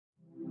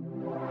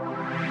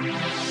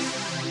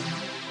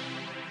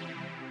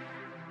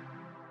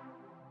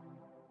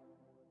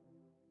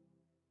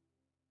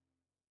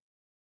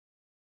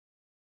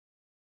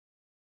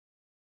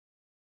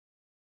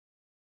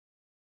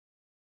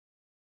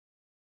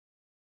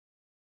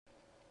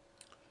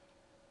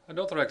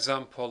Another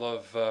example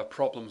of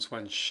problems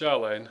when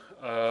shelling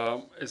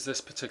is this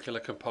particular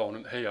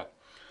component here.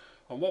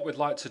 And what we'd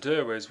like to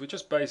do is we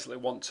just basically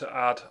want to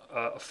add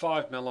a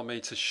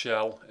 5mm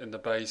shell in the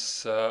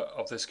base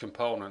of this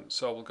component.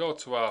 So we'll go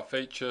to our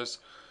features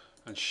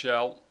and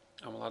shell,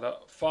 and we'll add a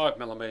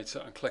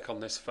 5mm and click on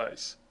this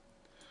face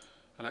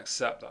and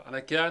accept that. And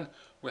again,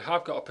 we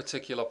have got a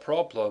particular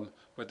problem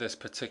with this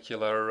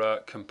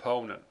particular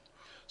component.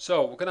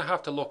 So we're going to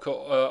have to look at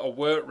a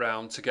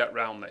workaround to get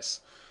around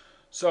this.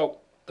 So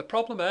the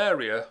problem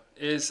area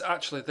is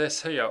actually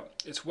this here.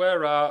 It's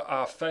where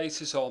our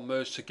faces all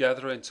merge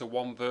together into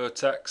one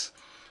vertex,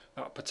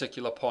 that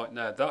particular point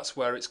there. That's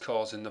where it's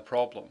causing the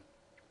problem.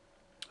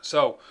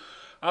 So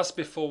as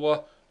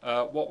before,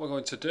 what we're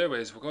going to do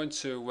is we're going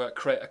to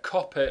create a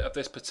copy of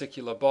this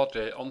particular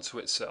body onto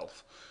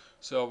itself.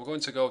 So we're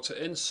going to go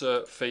to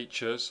Insert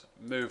Features,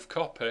 Move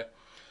Copy,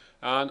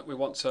 and we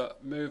want to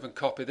move and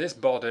copy this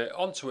body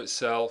onto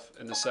itself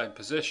in the same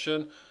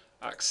position,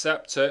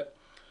 accept it,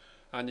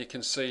 and you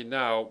can see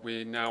now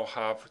we now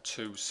have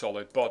two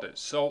solid bodies.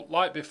 So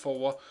like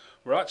before,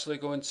 we're actually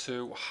going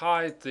to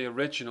hide the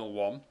original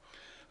one,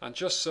 and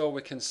just so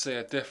we can see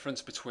a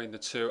difference between the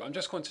two, I'm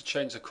just going to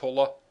change the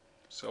colour.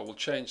 So we'll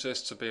change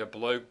this to be a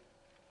blue,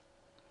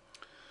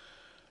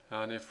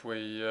 and if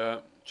we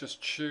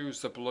just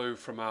choose the blue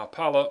from our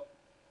palette,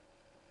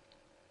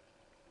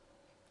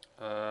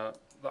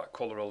 that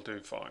colour will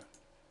do fine.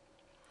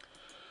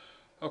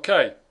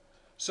 Okay,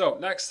 so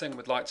next thing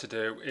we'd like to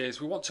do is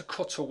we want to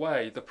cut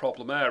away the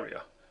problem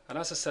area, and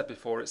as I said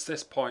before, it's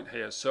this point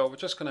here. So we're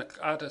just going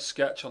to add a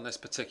sketch on this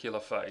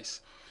particular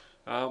face.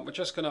 We're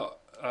just going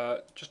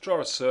to just draw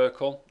a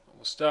circle.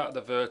 We'll start at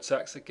the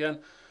vertex. Again,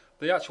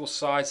 the actual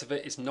size of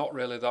it is not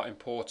really that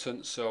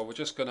important, so we're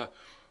just going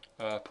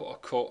to put a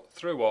cut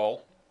through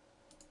all,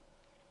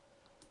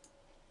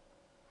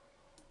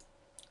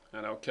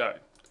 and okay.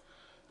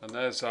 And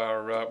there's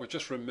our, we've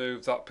just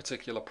removed that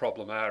particular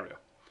problem area.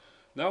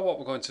 Now what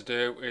we're going to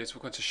do is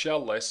we're going to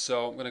shell this,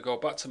 so I'm going to go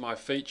back to my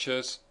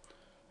features,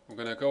 we're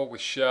going to go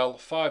with shell,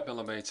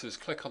 5mm,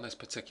 click on this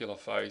particular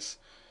face,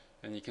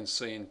 and you can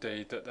see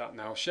indeed that that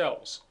now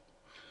shells.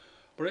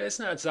 But it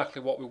isn't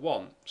exactly what we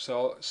want,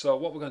 so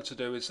what we're going to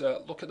do is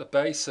look at the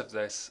base of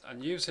this,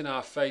 and using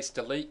our face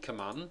delete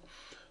command,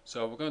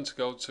 so we're going to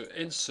go to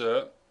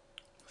Insert,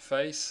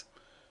 Face,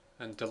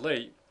 and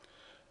Delete.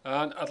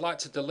 And I'd like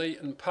to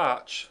delete and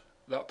patch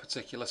that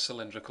particular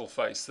cylindrical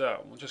face there.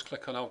 We'll just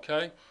click on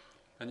OK,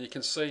 and you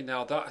can see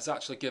now that has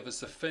actually given us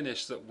the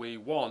finish that we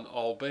want,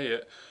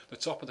 albeit the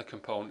top of the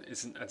component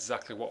isn't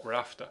exactly what we're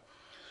after.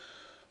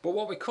 But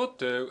what we could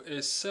do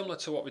is similar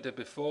to what we did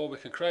before. We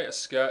can create a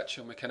sketch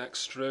and we can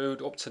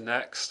extrude up to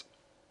next,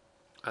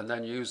 and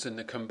then using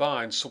the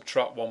combine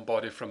subtract one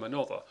body from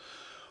another.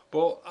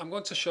 But I'm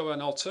going to show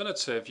an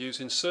alternative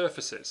using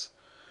surfaces.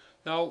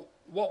 Now,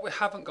 what we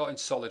haven't got in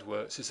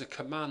SolidWorks is a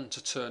command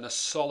to turn a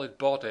solid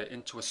body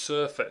into a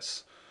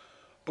surface.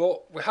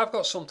 But we have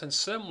got something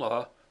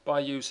similar by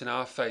using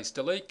our face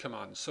delete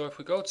command. So if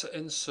we go to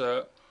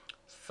Insert,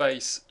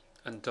 Face,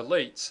 and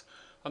Delete,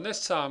 and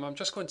this time I'm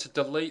just going to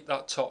delete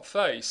that top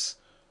face,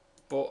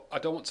 but I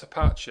don't want to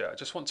patch it, I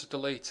just want to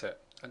delete it,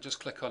 and just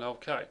click on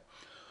OK.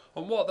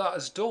 And what that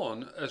has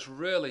done is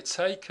really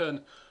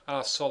taken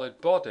our solid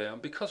body,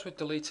 and because we've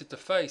deleted the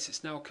face,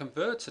 it's now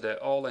converted it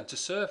all into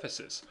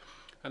surfaces.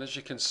 And as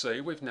you can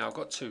see, we've now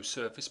got two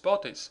surface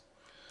bodies.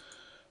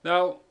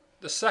 Now,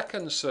 the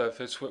second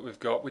surface that we've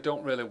got, we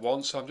don't really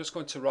want, so I'm just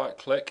going to right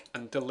click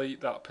and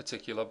delete that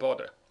particular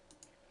body,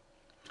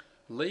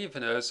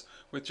 leaving us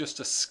with just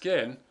a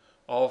skin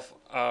of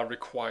our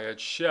required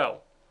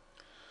shell.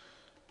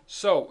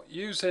 So,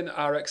 using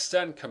our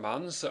extend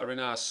commands that are in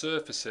our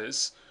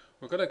surfaces,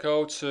 we're going to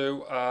go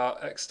to our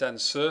extend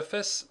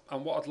surface,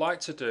 and what I'd like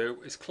to do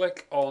is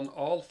click on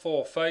all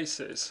four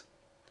faces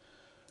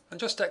and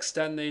just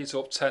extend these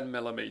up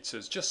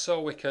 10mm, just so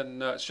we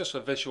can, it's just for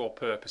visual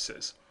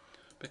purposes.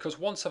 Because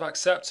once I've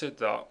accepted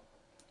that,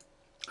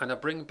 and I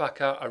bring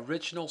back our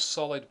original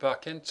solid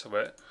back into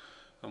it,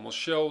 and we'll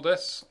show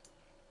this,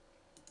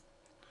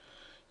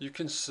 you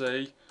can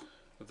see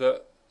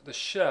that the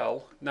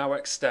shell now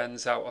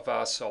extends out of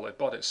our solid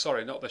body.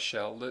 Sorry, not the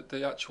shell,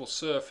 the actual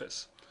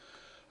surface.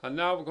 And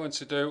now we're going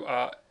to do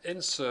our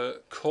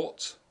Insert,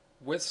 Cut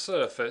with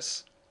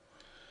Surface,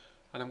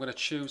 and I'm going to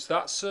choose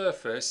that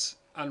surface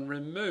and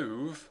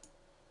remove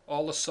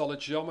all the solid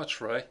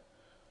geometry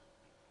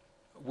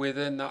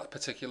within that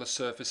particular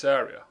surface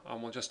area,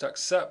 and we'll just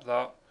accept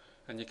that,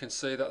 and you can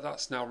see that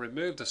that's now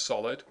removed the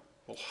solid.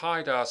 We'll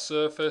hide our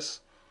surface,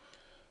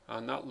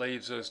 and that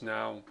leaves us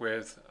now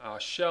with our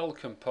shell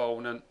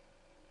component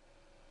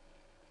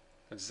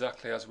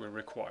exactly as we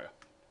require.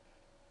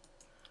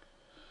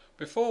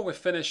 Before we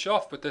finish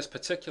off with this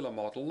particular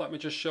model, let me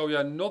just show you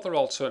another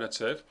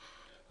alternative,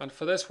 and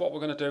for this what we're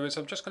going to do is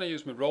I'm just going to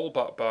use my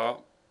rollback bar,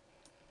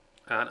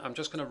 and I'm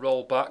just going to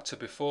roll back to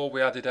before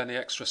we added any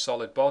extra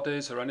solid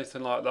bodies or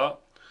anything like that.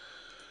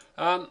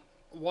 And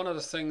one of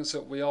the things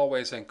that we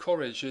always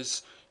encourage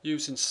is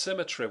using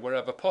symmetry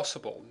wherever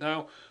possible.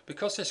 Now,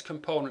 because this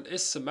component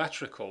is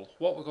symmetrical,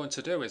 what we're going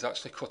to do is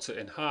actually cut it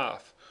in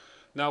half.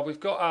 Now we've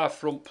got our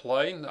front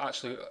plane that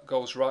actually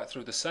goes right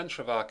through the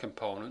centre of our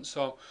component,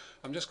 so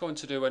I'm just going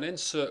to do an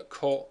insert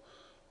cut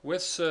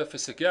with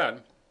surface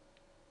again,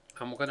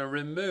 and we're going to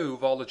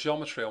remove all the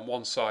geometry on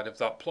one side of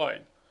that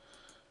plane,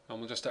 and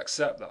we'll just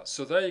accept that.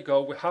 So there you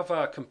go, we have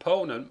our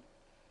component,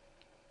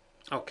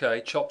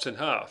 okay, chopped in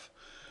half.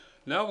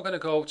 Now we're going to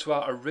go to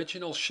our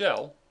original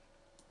shell.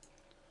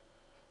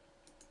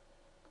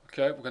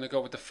 Okay, we're going to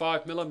go with the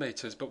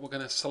 5mm, but we're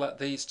going to select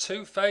these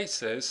two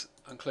faces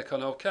and click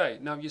on OK.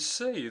 Now you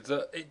see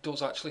that it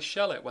does actually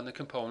shell it when the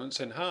component's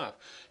in half.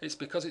 It's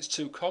because it's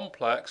too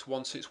complex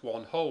once it's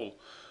one whole.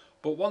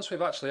 But once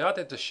we've actually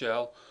added the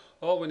shell,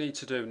 all we need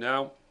to do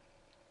now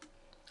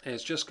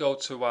is just go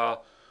to our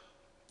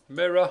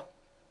mirror,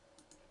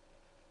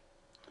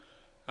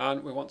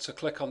 and we want to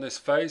click on this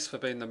face for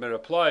being the mirror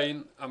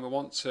plane, and we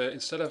want to,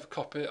 instead of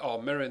copy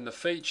or mirroring the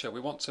feature, we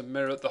want to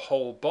mirror the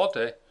whole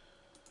body,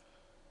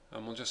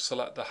 and we'll just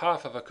select the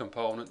half of a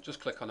component, just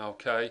click on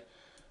OK,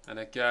 and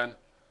again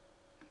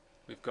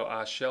we've got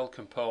our shell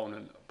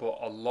component, but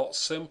a lot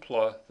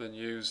simpler than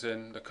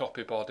using the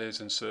copy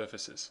bodies and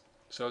surfaces.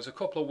 So there's a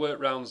couple of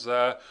workarounds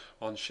there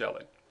on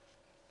shelling.